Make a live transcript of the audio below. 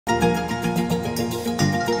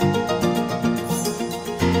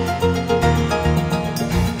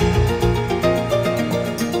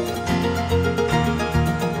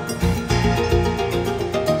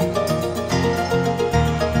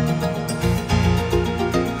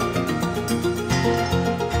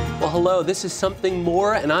hello. This is Something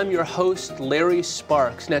More, and I'm your host, Larry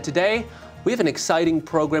Sparks. Now today, we have an exciting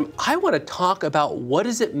program. I want to talk about what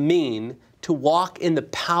does it mean to walk in the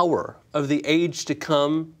power of the age to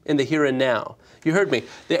come in the here and now. You heard me.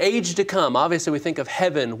 The age to come, obviously we think of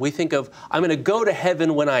heaven. We think of, I'm going to go to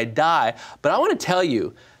heaven when I die. But I want to tell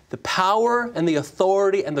you, the power and the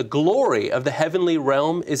authority and the glory of the heavenly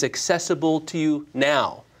realm is accessible to you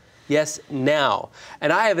now. Yes, now.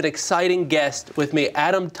 And I have an exciting guest with me,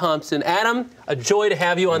 Adam Thompson. Adam, a joy to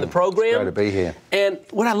have you on the program. It's great to be here. And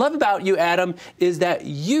what I love about you, Adam, is that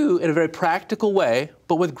you, in a very practical way,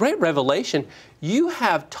 but with great revelation, you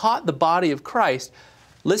have taught the body of Christ,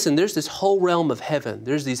 listen, there's this whole realm of heaven.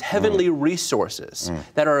 There's these heavenly resources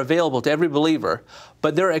that are available to every believer,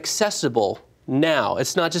 but they're accessible now.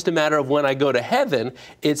 It's not just a matter of when I go to heaven,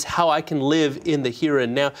 it's how I can live in the here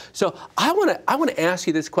and now. So I want to ask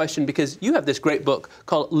you this question because you have this great book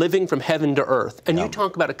called Living from Heaven to Earth, and you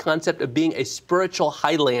talk about a concept of being a spiritual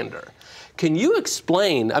Highlander. Can you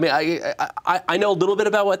explain, I mean, I know a little bit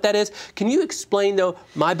about what that is. Can you explain, though,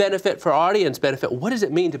 my benefit for our audience benefit, what does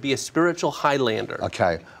it mean to be a spiritual Highlander?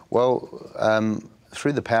 Okay, well,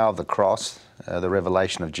 through the power of the cross, the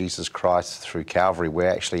revelation of Jesus Christ through Calvary, we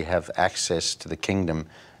actually have access to the kingdom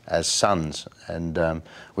as sons, and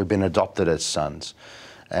we've been adopted as sons.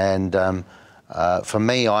 And for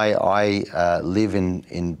me, I live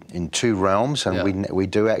in two realms, and we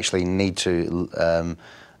do actually need to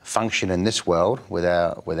function in this world with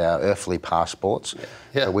our earthly passports.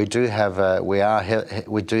 We do have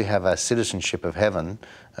a citizenship of heaven,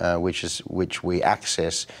 which we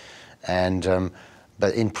access, and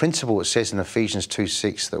but in principle, it says in Ephesians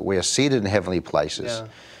 2:6 that we are seated in heavenly places,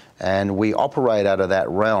 and we operate out of that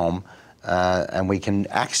realm, and we can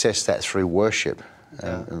access that through worship.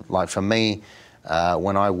 Like for me,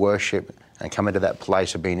 when I worship and come into that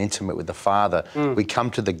place of being intimate with the Father, we come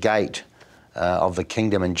to the gate of the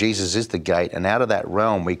kingdom, and Jesus is the gate, and out of that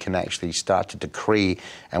realm we can actually start to decree,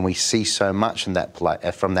 and we see so much in that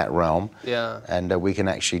from that realm, and we can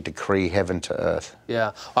actually decree heaven to earth.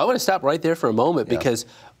 I want to stop right there for a moment because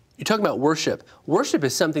you're talking about worship. Worship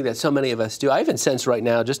is something that so many of us do. I even sense right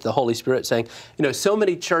now just the Holy Spirit saying, you know, so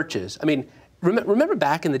many churches, I mean, remember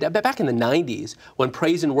back in the 90s when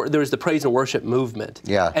there was the praise and worship movement.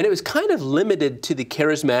 And it was kind of limited to the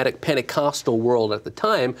charismatic Pentecostal world at the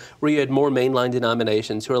time, where you had more mainline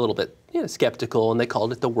denominations who were a little bit skeptical, and they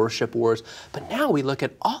called it the worship wars. But now we look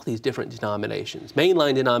at all these different denominations,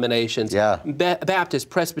 mainline denominations,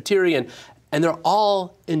 Baptist, Presbyterian, and they're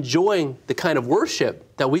all enjoying the kind of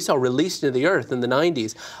worship that we saw released into the earth in the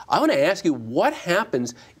 90s. I want to ask you what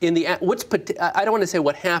happens in the, I don't want to say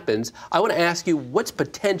what happens, I want to ask you what's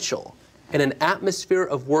potential in an atmosphere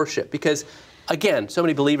of worship? Because, again, so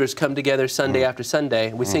many believers come together Sunday after Sunday,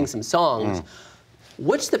 and we sing some songs.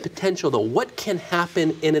 What's the potential, though? What can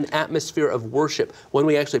happen in an atmosphere of worship when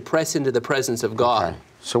we actually press into the presence of God?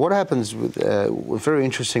 So what happens, very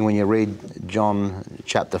interesting when you read John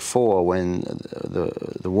chapter 4, when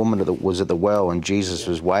the woman was at the well and Jesus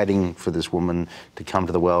was waiting for this woman to come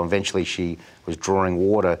to the well. Eventually she was drawing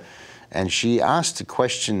water, and she asked a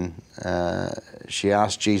question, she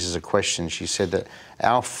asked Jesus a question. She said that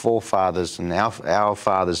our forefathers and our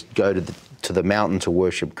fathers go to the mountain to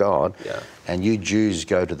worship God, and you Jews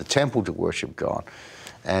go to the temple to worship God.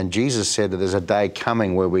 And Jesus said that there's a day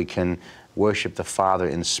coming where we can worship the Father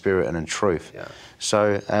in spirit and in truth.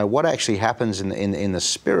 So what actually happens in the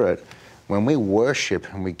spirit when we worship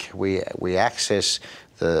and we access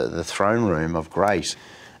the throne room of grace,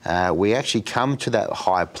 we actually come to that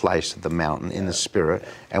high place of the mountain in the spirit,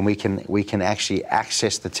 and we can actually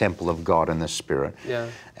access the temple of God in the spirit.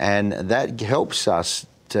 And that helps us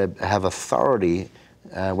to have authority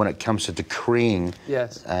when it comes to decreeing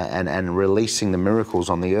and releasing the miracles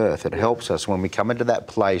on the earth. It helps us when we come into that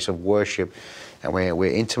place of worship and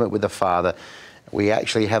we're intimate with the Father. We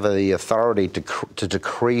actually have the authority to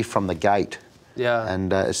decree from the gate.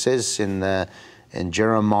 And it says in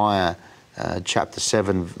Jeremiah chapter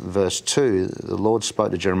 7 verse 2, the Lord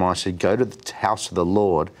spoke to Jeremiah, said, go to the house of the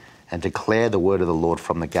Lord and declare the word of the Lord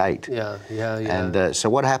from the gate. And so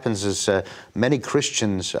what happens is many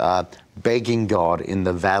Christians are begging God in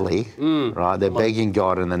the valley, right? They're begging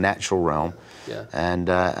God in the natural realm. And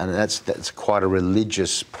that's quite a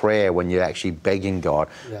religious prayer when you're actually begging God.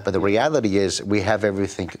 But the reality is we have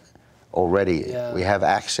everything already. We have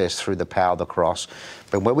access through the power of the cross.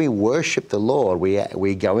 But when we worship the Lord,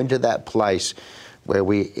 we go into that place where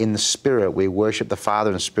we, in the Spirit, we worship the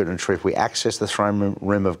Father in spirit and truth. We access the throne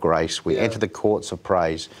room of grace. We enter the courts of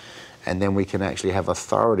praise, and then we can actually have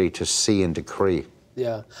authority to see and decree.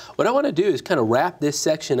 Yeah. What I want to do is kind of wrap this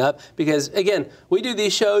section up because, again, we do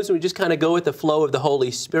these shows and we just kind of go with the flow of the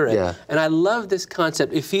Holy Spirit. Yeah. And I love this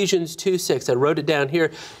concept, Ephesians 2:6. I wrote it down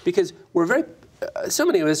here because we're very, so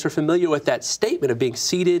many of us are familiar with that statement of being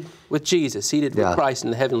seated with Jesus, seated with Christ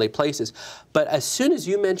in the heavenly places. But as soon as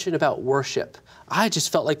you mentioned about worship, I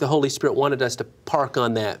just felt like the Holy Spirit wanted us to park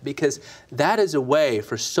on that because that is a way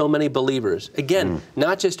for so many believers, again,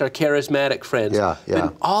 not just our charismatic friends, but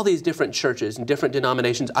in all these different churches and different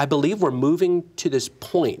denominations. I believe we're moving to this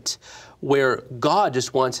point where God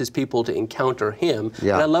just wants His people to encounter Him.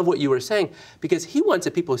 And I love what you were saying because He wants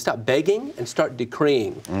the people to stop begging and start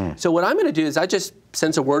decreeing. So what I'm going to do is I just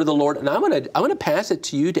sense a word of the Lord, and I'm going to pass it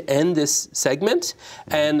to you to end this segment.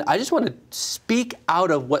 And I just want to speak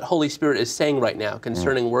out of what Holy Spirit is saying right now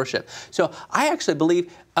concerning worship. So I actually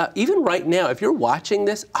believe, even right now, if you're watching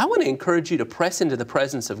this, I want to encourage you to press into the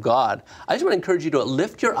presence of God. I just want to encourage you to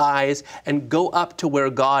lift your eyes and go up to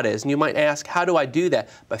where God is. And you might ask, how do I do that?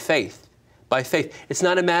 By faith. By faith. It's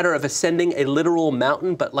not a matter of ascending a literal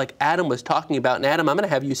mountain, but like Adam was talking about, and Adam, I'm going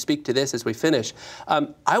to have you speak to this as we finish.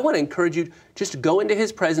 I want to encourage you just to go into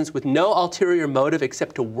His presence with no ulterior motive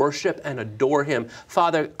except to worship and adore Him.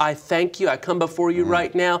 Father, I thank you. I come before you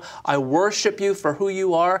right now. I worship you for who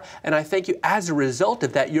you are, and I thank you as a result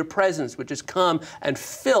of that, your presence would just come and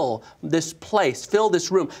fill this place, fill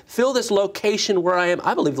this room, fill this location where I am.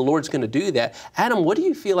 I believe the Lord's going to do that. Adam, what do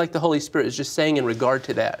you feel like the Holy Spirit is just saying in regard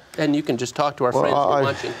to that? And you can just talk to our friends who are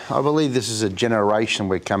watching. I believe this is a generation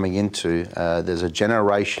we're coming into. There's a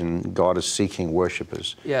generation God is seeking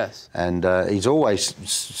worshipers. Yes. And He's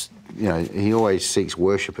always, He always seeks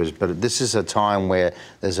worshipers, but this is a time where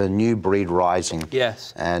there's a new breed rising.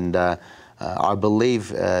 Yes. And I believe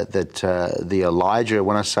that the Elijah,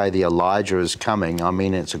 when I say the Elijah is coming, I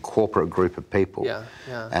mean it's a corporate group of people. Yeah,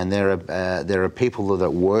 yeah. And there are people that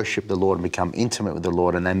worship the Lord and become intimate with the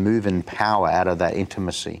Lord, and they move in power out of that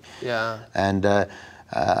intimacy. Yeah. And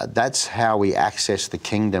that's how we access the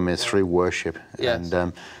kingdom, is through worship. Yes.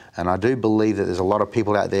 And I do believe that there's a lot of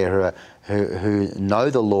people out there who know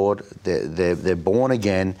the Lord, they're born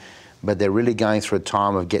again, but they're really going through a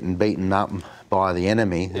time of getting beaten up by the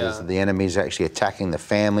enemy. Yeah. The enemy is actually attacking the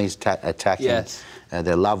families, attacking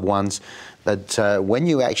their loved ones. But when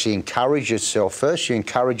you actually encourage yourself, first you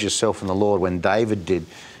encourage yourself in the Lord, when David did,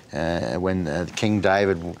 when King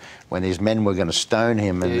David, when his men were going to stone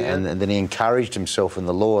him, and then he encouraged himself in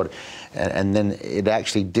the Lord, and then it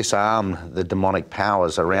actually disarmed the demonic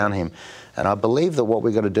powers around him. And I believe that what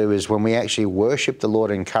we've got to do is, when we actually worship the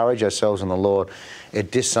Lord and encourage ourselves in the Lord, it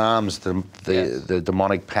disarms the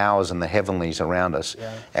demonic powers and the heavenlies around us.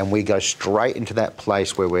 Yeah. And we go straight into that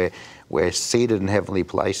place where we're seated in heavenly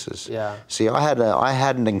places. Yeah. See, I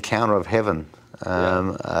had an encounter of heaven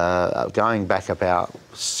going back about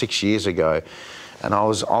 6 years ago, and I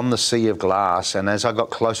was on the sea of glass, and as I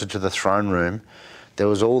got closer to the throne room, there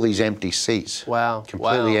was all these empty seats. Wow.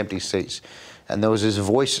 Completely empty seats. And there was this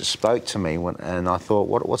voice that spoke to me, and I thought,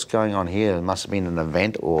 what's going on here? It must have been an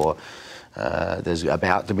event, or there's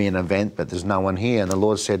about to be an event, but there's no one here. And the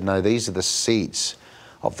Lord said, no, these are the seats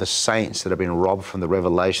of the saints that have been robbed from the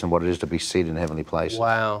revelation of what it is to be seated in heavenly places.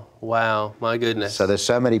 Wow, wow, my goodness. So there's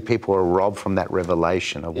so many people who are robbed from that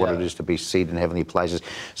revelation of what it is to be seated in heavenly places.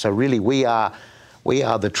 So really, we are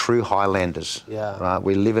the true Highlanders. Yeah. Right?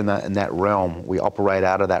 We live in that realm. We operate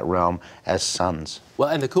out of that realm as sons. Well,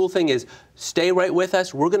 and the cool thing is, stay right with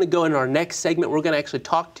us. We're going to go in our next segment. We're going to actually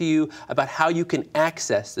talk to you about how you can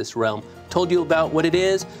access this realm. Told you about what it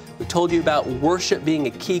is. We told you about worship being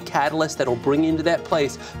a key catalyst that will bring you into that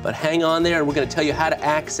place. But hang on there, and we're going to tell you how to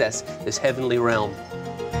access this heavenly realm.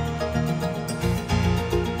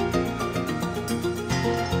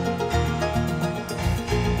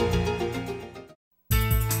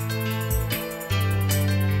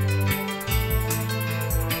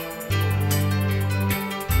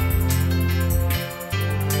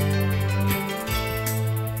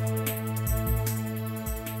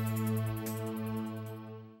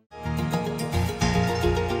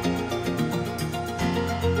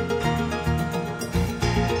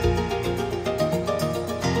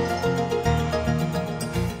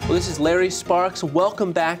 Well, this is Larry Sparks.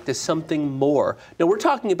 Welcome back to Something More. Now, we're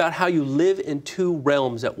talking about how you live in two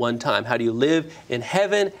realms at one time. How do you live in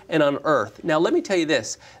heaven and on earth? Now, let me tell you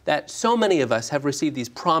this, that so many of us have received these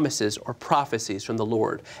promises or prophecies from the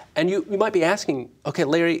Lord. And you might be asking, okay,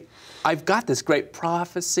 Larry, I've got this great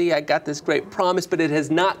prophecy, I got this great promise, but it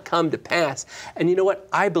has not come to pass. And you know what?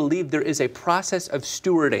 I believe there is a process of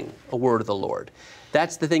stewarding a word of the Lord.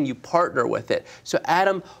 That's the thing, you partner with it. So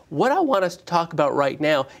Adam, what I want us to talk about right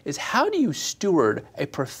now is how do you steward a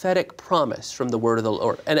prophetic promise from the word of the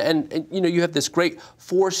Lord? And you know, you have this great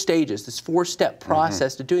 4 stages, this 4-step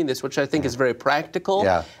process to doing this, which I think is very practical.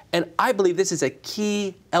 Yeah. And I believe this is a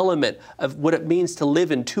key element of what it means to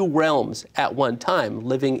live in 2 realms at one time,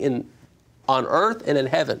 living on earth and in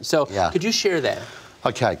heaven. So could you share that?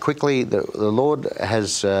 Okay, quickly, the Lord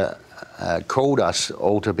has called us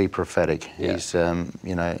all to be prophetic. He's,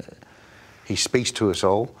 you know, He speaks to us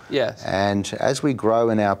all. Yes. And as we grow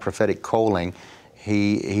in our prophetic calling,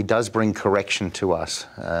 He does bring correction to us.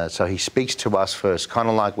 So He speaks to us first, kind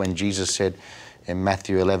of like when Jesus said in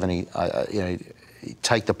Matthew 11, you know,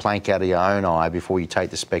 take the plank out of your own eye before you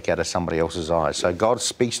take the speck out of somebody else's eye. So God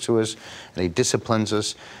speaks to us and He disciplines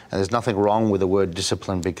us. And there's nothing wrong with the word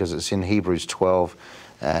discipline because it's in Hebrews 12.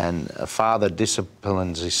 And a father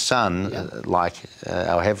disciplines his son like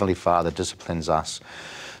our Heavenly Father disciplines us.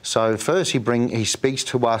 So first He speaks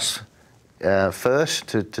to us first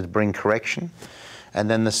to bring correction. And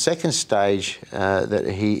then the second stage that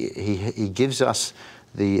He gives us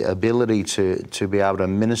the ability to be able to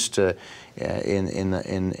minister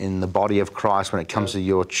in the body of Christ when it comes to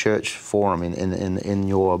your church forum, in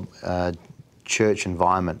your church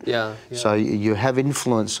environment. So you have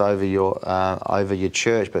influence over your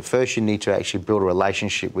church, but first you need to actually build a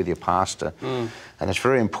relationship with your pastor. And it's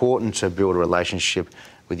very important to build a relationship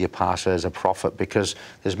with your pastor as a prophet, because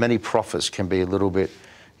there's many prophets can be a little bit,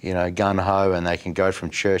 you know, gung-ho, and they can go from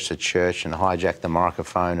church to church and hijack the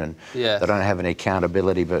microphone, and they don't have any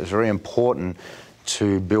accountability. But it's very important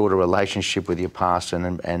to build a relationship with your pastor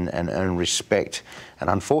and earn respect. And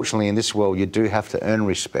unfortunately, in this world, you do have to earn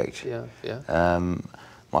respect.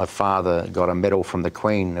 My father got a medal from the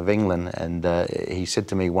Queen of England, and he said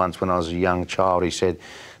to me once when I was a young child, he said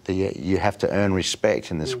that you have to earn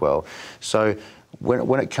respect in this world. So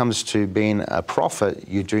when it comes to being a prophet,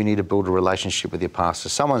 you do need to build a relationship with your pastor.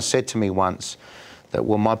 Someone said to me once that,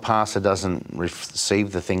 well, my pastor doesn't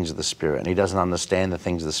receive the things of the Spirit and he doesn't understand the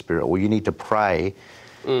things of the Spirit. Well, you need to pray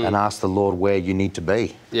and ask the Lord where you need to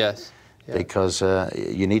be. Because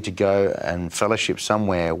you need to go and fellowship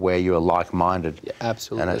somewhere where you are like-minded.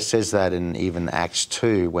 Absolutely. And it says that in even Acts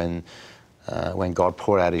 2, when God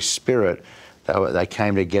poured out His Spirit, they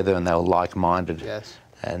came together and they were like-minded.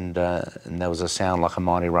 And there was a sound like a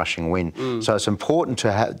mighty rushing wind. So it's important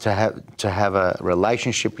to have a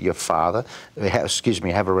relationship with your father.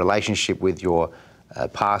 Have a relationship with your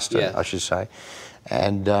pastor, I should say,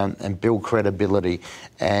 and build credibility.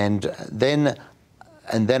 And then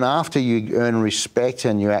after you earn respect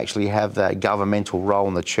and you actually have that governmental role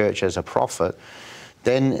in the church as a prophet,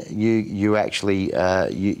 then you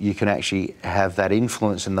can actually have that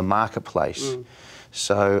influence in the marketplace.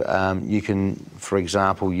 So you can, for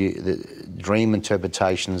example, the dream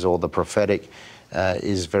interpretations or the prophetic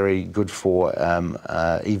is very good for being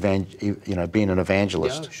an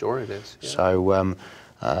evangelist. Sure it is. So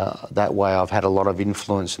that way I've had a lot of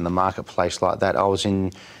influence in the marketplace like that. I was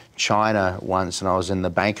in China once, and I was in the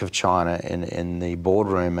Bank of China in the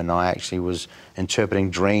boardroom, and I actually was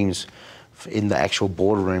interpreting dreams in the actual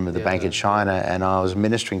boardroom of the Bank of China, and I was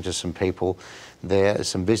ministering to some people there,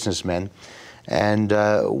 some businessmen. And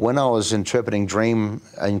when I was interpreting a dream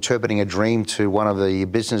to one of the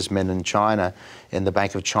businessmen in China, in the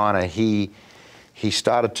Bank of China, he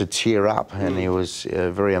started to tear up, and he was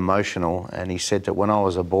very emotional. And he said that when I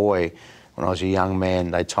was a boy, when I was a young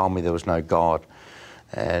man, they told me there was no God.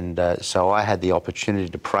 And so I had the opportunity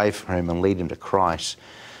to pray for him and lead him to Christ.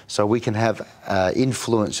 So we can have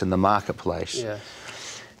influence in the marketplace.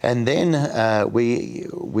 And then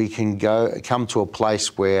we can come to a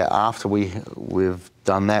place where after we've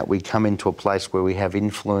done that, we come into a place where we have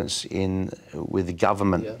influence with the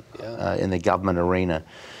government, in the government arena.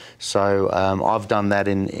 So I've done that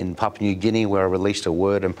in Papua New Guinea, where I released a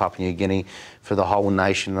word in Papua New Guinea for the whole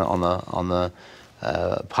nation on the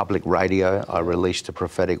public radio. I released a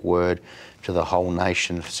prophetic word to the whole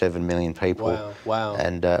nation, 7 million people. Wow.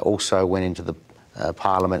 And also went into the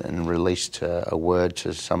Parliament and released a word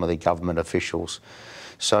to some of the government officials.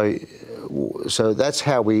 So that's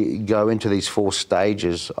how we go into these 4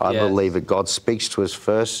 stages. I believe that God speaks to us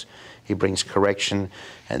first. He brings correction,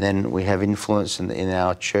 and then we have influence in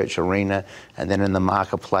our church arena, and then in the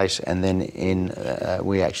marketplace, and then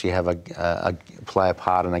we actually have play a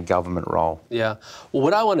part in a government role. Well,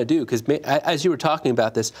 what I want to do, because as you were talking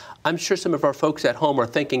about this, I'm sure some of our folks at home are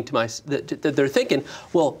thinking they're thinking,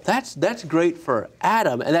 well, that's great for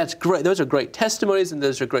Adam, and that's great. Those are great testimonies, and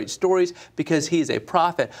those are great stories because he is a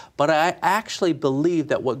prophet. But I actually believe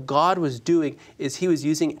that what God was doing is He was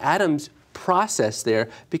using Adam's process there,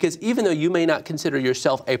 because even though you may not consider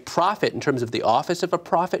yourself a prophet in terms of the office of a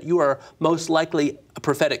prophet, you are most likely a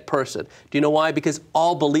prophetic person. Do you know why? Because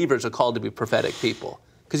all believers are called to be prophetic people,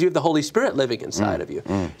 because you have the Holy Spirit living inside of you.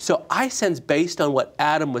 So I sense, based on what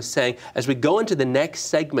Adam was saying, as we go into the next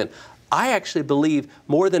segment, I actually believe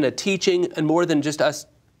more than a teaching and more than just us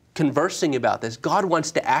conversing about this, God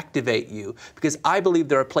wants to activate you, because I believe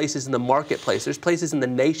there are places in the marketplace, there's places in the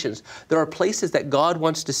nations, there are places that God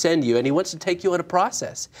wants to send you, and He wants to take you on a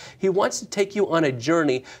process. He wants to take you on a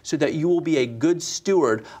journey so that you will be a good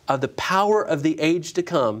steward of the power of the age to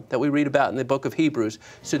come that we read about in the book of Hebrews,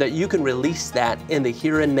 so that you can release that in the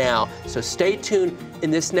here and now. So stay tuned.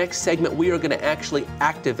 In this next segment, we are going to actually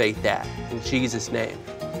activate that in Jesus' name.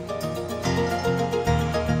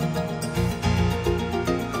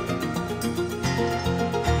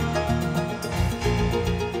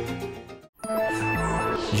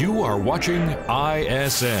 You are watching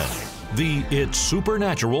ISN, the It's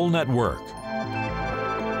Supernatural Network.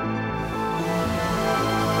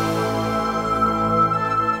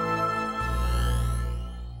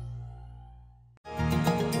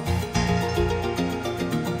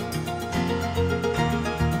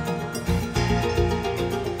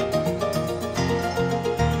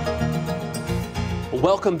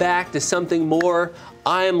 Welcome back to Something More.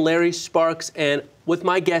 I am Larry Sparks, and with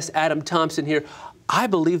my guest Adam Thompson here, I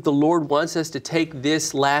believe the Lord wants us to take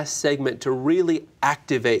this last segment to really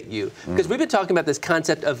activate you. Because we've been talking about this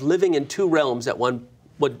concept of living in two realms at one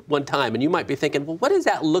time. And you might be thinking, well, what does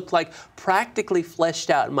that look like practically fleshed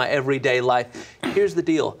out in my everyday life? Here's the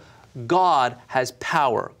deal. God has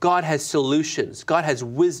power. God has solutions. God has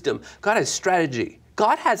wisdom. God has strategy.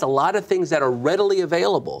 God has a lot of things that are readily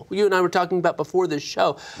available. You and I were talking about before this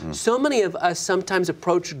show. So many of us sometimes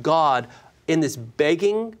approach God in this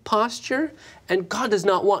begging posture, and God does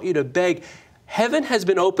not want you to beg. Heaven has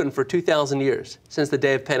been open for 2,000 years, since the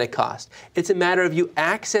day of Pentecost. It's a matter of you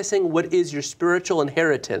accessing what is your spiritual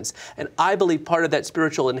inheritance. And I believe part of that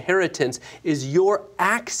spiritual inheritance is your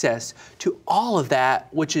access to all of that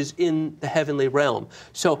which is in the heavenly realm.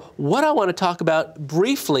 So what I want to talk about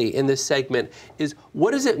briefly in this segment is,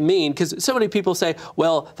 what does it mean? Because so many people say,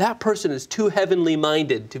 well, that person is too heavenly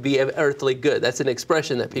minded to be earthly good. That's an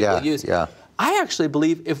expression that people use. I actually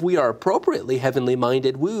believe if we are appropriately heavenly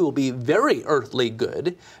minded, we will be very earthly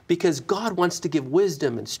good, because God wants to give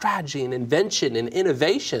wisdom and strategy and invention and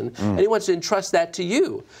innovation, and He wants to entrust that to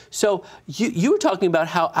you. So you were talking about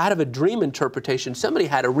how out of a dream interpretation, somebody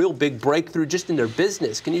had a real big breakthrough just in their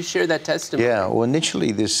business. Can you share that testimony? Yeah, well,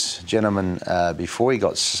 initially this gentleman, before he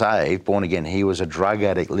got saved, born again, he was a drug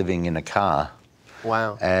addict living in a car.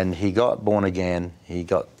 Wow. And he got born again, he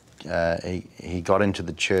got into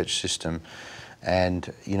the church system,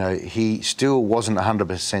 and you know, he still wasn't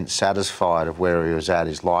 100% satisfied of where he was at.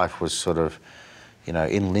 His life was sort of, you know,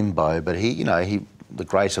 in limbo. But the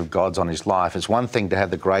grace of God's on his life. It's one thing to have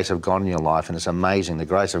the grace of God in your life, and it's amazing. The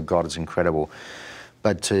grace of God is incredible.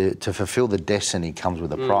 But to fulfill the destiny comes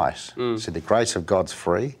with a price. So the grace of God's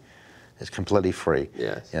free. It's completely free.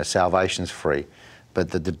 Yes. You know, salvation's free. But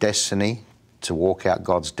the destiny, to walk out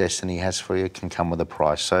God's destiny He has for you, can come with a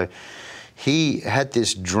price. So he had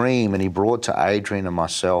this dream, and he brought to Adrian and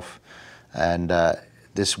myself, and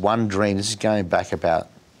this one dream, this is going back about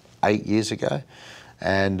 8 years ago,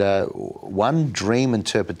 and one dream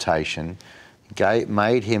interpretation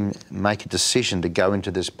made him make a decision to go into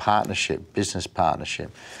this partnership, business partnership.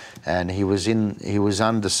 And he was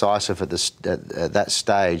undecisive at that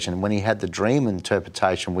stage, and when he had the dream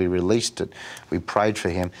interpretation, we released it, we prayed for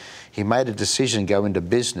him. He made a decision to go into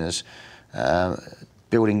business,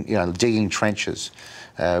 building, digging trenches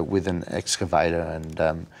with an excavator.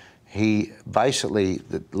 And he basically,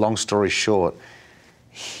 long story short,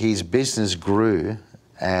 his business grew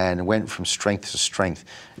and went from strength to strength,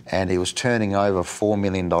 and he was turning over $4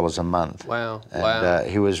 million a month. Wow! And, wow!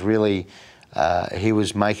 He was really, he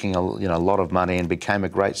was making a lot of money and became a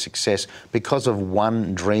great success because of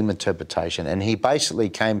one dream interpretation. And he basically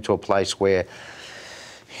came to a place where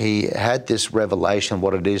he had this revelation of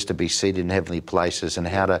what it is to be seated in heavenly places, and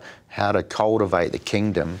how to cultivate the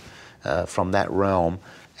kingdom from that realm.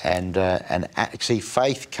 And actually,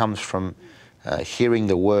 faith comes from hearing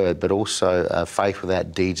the word, but also faith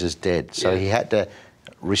without deeds is dead. So he had to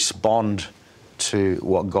respond to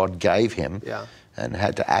what God gave him, and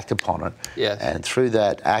had to act upon it. Yes. And through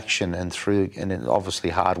that action, and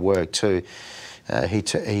obviously hard work too,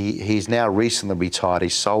 he's now recently retired. He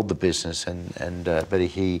sold the business, but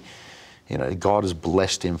he, God has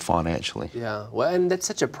blessed him financially. Yeah, well, and that's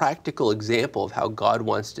such a practical example of how God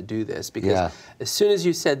wants to do this, because as soon as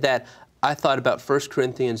you said that, I thought about 1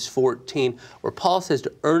 Corinthians 14, where Paul says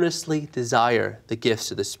to earnestly desire the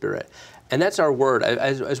gifts of the Spirit. And that's our word.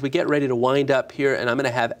 As we get ready to wind up here, and I'm going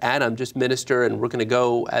to have Adam just minister, and we're going to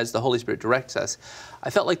go as the Holy Spirit directs us, I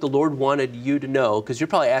felt like the Lord wanted you to know, because you're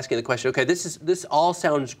probably asking the question, okay, this all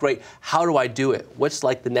sounds great. How do I do it? What's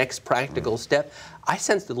like the next practical step? I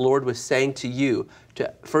sensed the Lord was saying to you,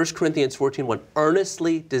 to 1 Corinthians 14:1,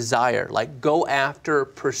 earnestly desire, like go after,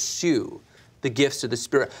 pursue the gifts of the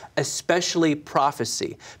Spirit, especially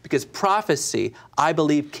prophecy. Because prophecy, I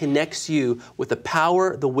believe, connects you with the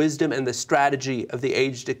power, the wisdom, and the strategy of the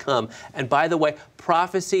age to come. And by the way,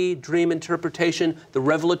 prophecy, dream interpretation, the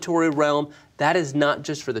revelatory realm, that is not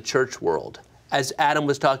just for the church world. As Adam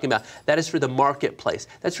was talking about, that is for the marketplace.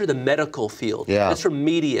 That's for the medical field. Yeah. That's for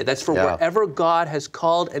media. That's for wherever God has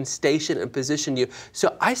called and stationed and positioned you.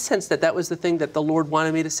 So I sense that that was the thing that the Lord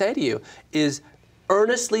wanted me to say to you, is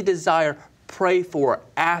earnestly desire, pray for,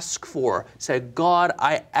 ask for. Say, God,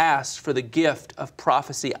 I ask for the gift of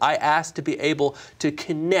prophecy. I ask to be able to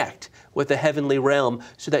connect with the heavenly realm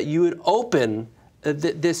so that you would open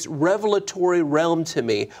this revelatory realm to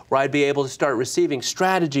me where I'd be able to start receiving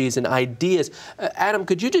strategies and ideas. Adam,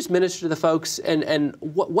 could you just minister to the folks and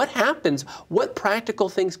what happens, what practical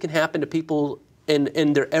things can happen to people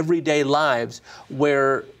in their everyday lives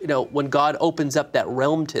where, you know, when God opens up that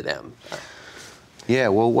realm to them? Yeah,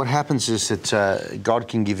 well, what happens is that God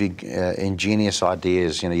can give you ingenious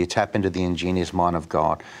ideas. You know, you tap into the ingenious mind of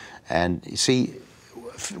God. And you see,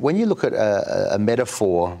 when you look at a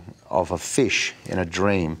metaphor of a fish in a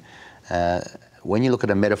dream, when you look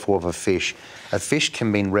at a metaphor of a fish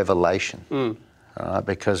can mean revelation.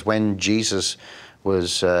 Because when Jesus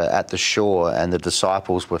was at the shore and the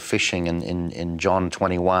disciples were fishing in John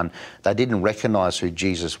 21, they didn't recognize who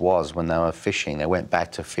Jesus was when they were fishing. They went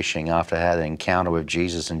back to fishing after they had an encounter with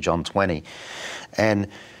Jesus in John 20. And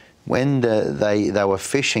when they were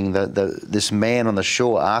fishing, this man on the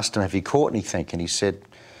shore asked him, have you caught anything? And he said,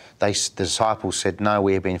 the disciples said, no,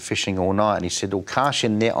 we have been fishing all night. And he said, well, cast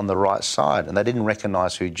your net on the right side. And they didn't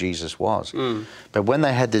recognize who Jesus was. But when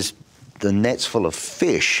they had the nets full of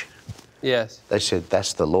fish, yes, they said,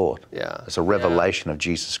 that's the Lord. Yeah. It's a revelation of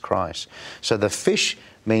Jesus Christ. So the fish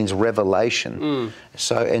means revelation.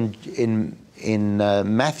 So in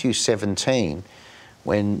Matthew 17,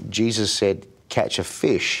 when Jesus said, catch a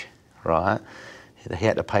fish, right? He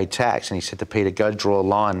had to pay tax, and he said to Peter, go draw a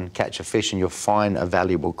line, catch a fish, and you'll find a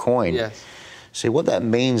valuable coin. Yes. See, what that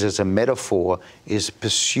means as a metaphor is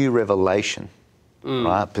pursue revelation.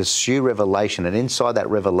 Right? Pursue revelation, and inside that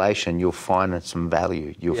revelation, you'll find some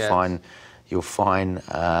value. You'll find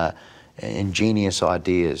ingenious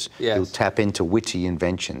ideas. Yes. You'll tap into witty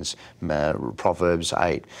inventions. Proverbs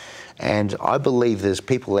 8, and I believe there's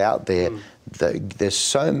people out there. There's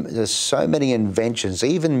so many inventions.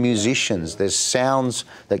 Even musicians. There's sounds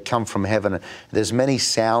that come from heaven. There's many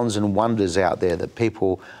sounds and wonders out there that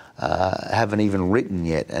people haven't even written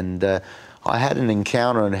yet. And I had an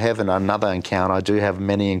encounter in heaven, another encounter. I do have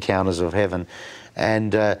many encounters of heaven.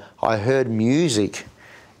 And I heard music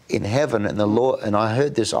in heaven, and the Lord, and I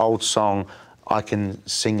heard this old song, I Can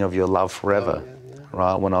Sing of Your Love Forever,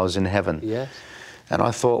 right, when I was in heaven. Yes. And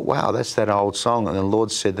I thought, wow, that's that old song. And the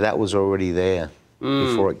Lord said that was already there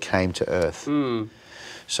before it came to earth.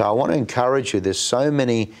 So I want to encourage you, there's so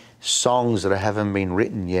many songs that haven't been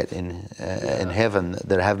written yet in heaven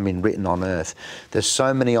that haven't been written on earth. There's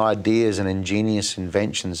so many ideas and ingenious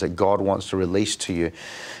inventions that God wants to release to you.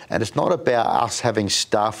 And it's not about us having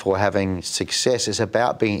stuff or having success. It's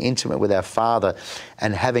about being intimate with our Father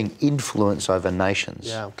and having influence over nations.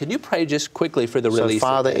 Yeah. Can you pray just quickly for the release? So,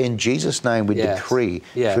 Father, in Jesus' name, we decree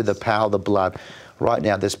through the power of the blood right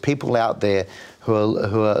now, there's people out there who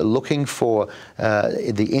are looking for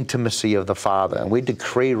the intimacy of the Father. And we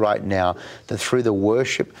decree right now that through their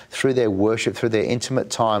worship, through their intimate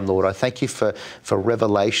time, Lord, I thank you for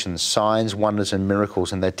revelations, signs, wonders, and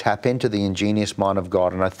miracles, and they tap into the ingenious mind of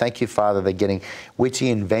God. And I thank you, Father, they're getting witty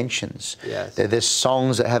inventions. Yes. There's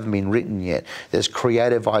songs that haven't been written yet. There's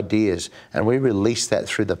creative ideas, and we release that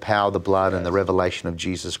through the power of the blood and the revelation of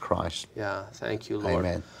Jesus Christ. Yeah, thank you, Lord.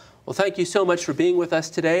 Amen. Well, thank you so much for being with us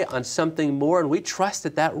today on Something More, and we trust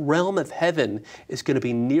that that realm of heaven is going to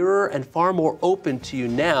be nearer and far more open to you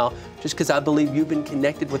now, just because I believe you've been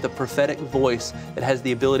connected with a prophetic voice that has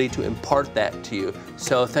the ability to impart that to you.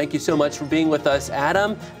 So thank you so much for being with us,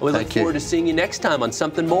 Adam, and we look forward to seeing you next time on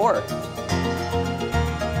Something More.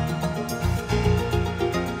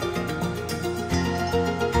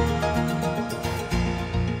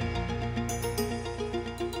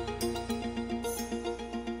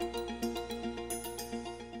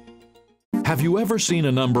 Have you ever seen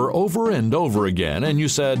a number over and over again and you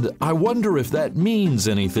said, I wonder if that means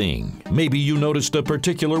anything? Maybe you noticed a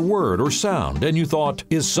particular word or sound and you thought,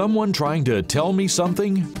 is someone trying to tell me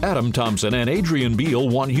something? Adam Thompson and Adrian Beale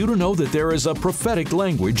want you to know that there is a prophetic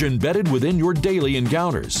language embedded within your daily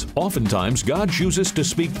encounters. Oftentimes, God chooses to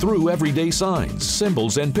speak through everyday signs,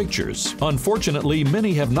 symbols, and pictures. Unfortunately,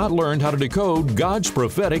 many have not learned how to decode God's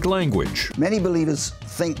prophetic language. Many believers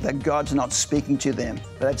think that God's not speaking to them,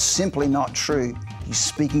 but that's simply not true. He's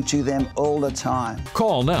speaking to them all the time.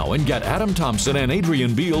 Call now and get Adam Thompson and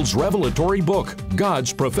Adrian Beale's revelatory book,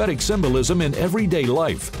 God's Prophetic Symbolism in Everyday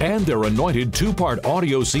Life, and their anointed 2-part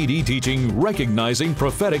audio CD teaching, Recognizing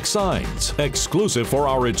Prophetic Signs, exclusive for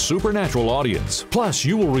our It's Supernatural audience. Plus,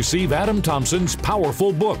 you will receive Adam Thompson's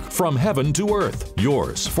powerful book, From Heaven to Earth,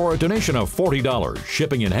 yours for a donation of $40.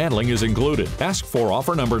 Shipping and handling is included. Ask for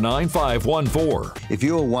offer number 9514. If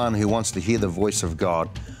you're one who wants to hear the voice of God,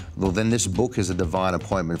 well, then this book is a divine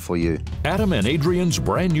appointment for you. Adam and Adrian's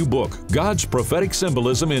brand new book, God's Prophetic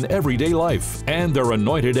Symbolism in Everyday Life, and their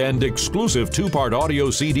anointed and exclusive 2-part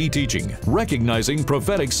audio CD teaching, Recognizing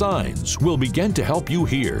Prophetic Signs, will begin to help you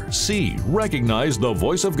hear, see, recognize the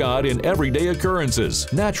voice of God in everyday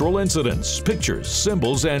occurrences, natural incidents, pictures,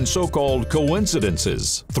 symbols, and so-called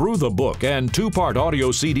coincidences. Through the book and 2-part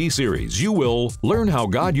audio CD series, you will learn how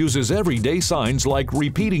God uses everyday signs like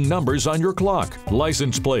repeating numbers on your clock,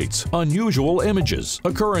 license plates, unusual images,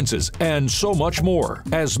 occurrences, and so much more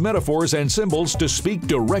as metaphors and symbols to speak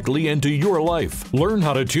directly into your life. Learn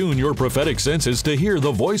how to tune your prophetic senses to hear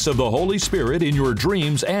the voice of the Holy Spirit in your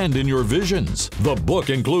dreams and in your visions. The book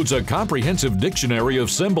includes a comprehensive dictionary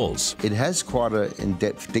of symbols. It has quite an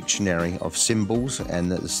in-depth dictionary of symbols,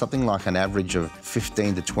 and there's something like an average of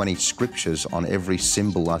 15 to 20 scriptures on every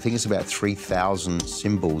symbol. I think it's about 3,000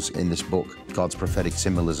 symbols in this book, God's Prophetic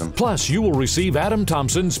Symbolism. Plus, you will receive Adam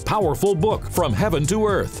Thompson's powerful book, From Heaven to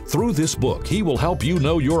Earth. Through this book, he will help you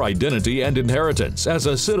know your identity and inheritance as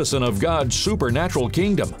a citizen of God's supernatural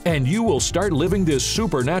kingdom, and you will start living this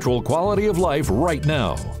supernatural quality of life right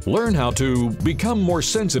now. Learn how to become more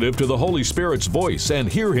sensitive to the Holy Spirit's voice and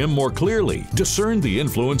hear Him more clearly. Discern the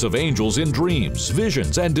influence of angels in dreams,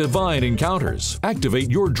 visions, and divine encounters. Activate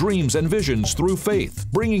your dreams and visions through faith,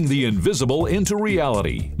 bringing the invisible into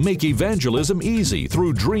reality. Make evangelism easy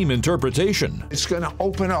through dream interpretation. It's going to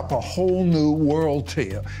open up a whole new world to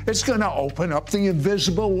you. It's going to open up the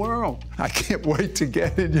invisible world. I can't wait to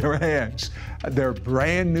get it in your hands. Their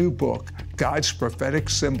brand new book, God's Prophetic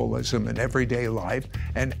Symbolism in Everyday Life,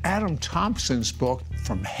 and Adam Thompson's book,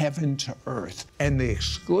 From Heaven to Earth, and the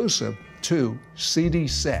exclusive 2 CD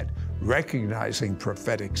set, Recognizing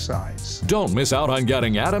Prophetic Signs. Don't miss out on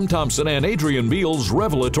getting Adam Thompson and Adrian Beale's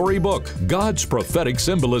revelatory book, God's Prophetic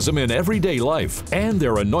Symbolism in Everyday Life, and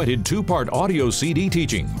their anointed 2-part audio CD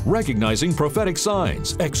teaching, Recognizing Prophetic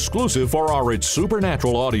Signs, exclusive for our It's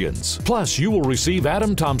Supernatural audience. Plus, you will receive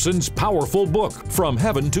Adam Thompson's powerful book, From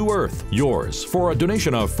Heaven to Earth, yours for a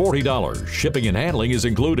donation of $40. Shipping and handling is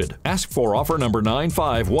included. Ask for offer number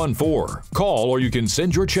 9514. Call or you can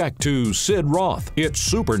send your check to Sid Roth. It's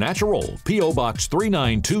Supernatural, P.O. Box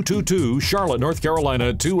 39222, Charlotte, North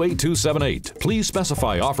Carolina 28278. Please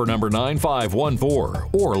specify offer number 9514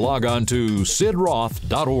 or log on to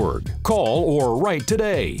sidroth.org. Call or write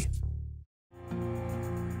today.